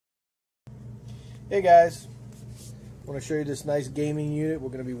Hey guys, I want to show you this nice gaming unit we're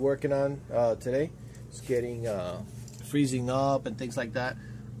going to be working on today. It's getting freezing up and things like that.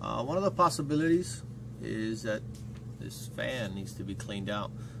 One of the possibilities is that this fan needs to be cleaned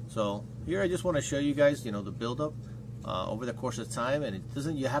out. So here I just want to show you guys, the buildup over the course of time, and it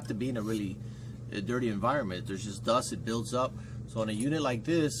doesn't. You have to be in a really dirty environment. There's just dust. It builds up. So on a unit like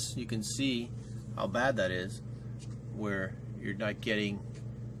this, you can see how bad that is, where you're not getting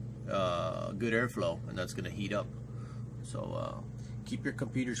good airflow, and that's going to heat up. So keep your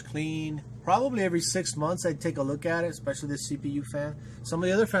computers clean. Probably every 6 months I'd take a look at it, especially this CPU fan. Some of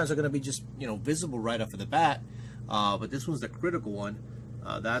the other fans are going to be just visible right off of the bat, but this one's the critical one.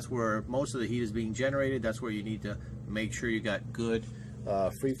 That's where most of the heat is being generated. That's where you need to make sure you got good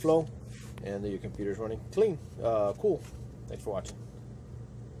free flow and that your computer's running clean. Cool. Thanks for watching.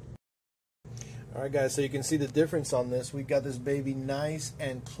 Alright guys, so you can see the difference on this. We got this baby nice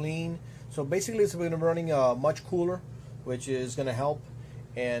and clean. So basically it's going to be running much cooler, which is going to help.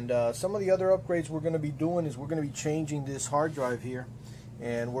 And some of the other upgrades we're going to be doing is we're going to be changing this hard drive here,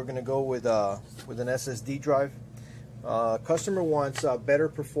 and we're going to go with an SSD drive. Customer wants better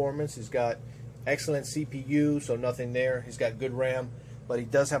performance. He's got excellent CPU, so nothing there. He's got good RAM, but he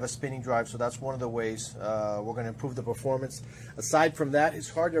does have a spinning drive, so that's one of the ways we're going to improve the performance. Aside from that, his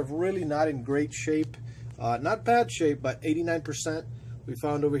hard drive really not in great shape. Not bad shape, but 89%. We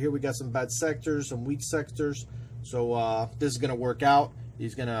found over here we got some bad sectors, some weak sectors. So this is going to work out.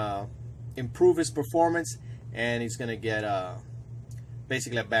 He's going to improve his performance, and he's going to get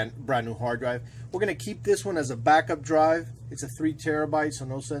basically a brand new hard drive. We're going to keep this one as a backup drive. It's a 3 terabyte, so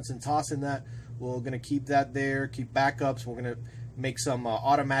no sense in tossing that. We're going to keep that there, keep backups. We're going to make some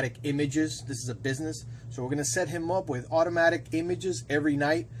automatic images. This is a business, so we're going to set him up with automatic images every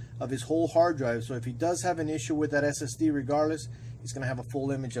night of his whole hard drive. So if he does have an issue with that SSD, regardless, he's going to have a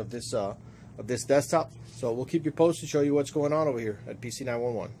full image of this desktop. So we'll keep you posted, show you what's going on over here at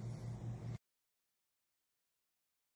PC911.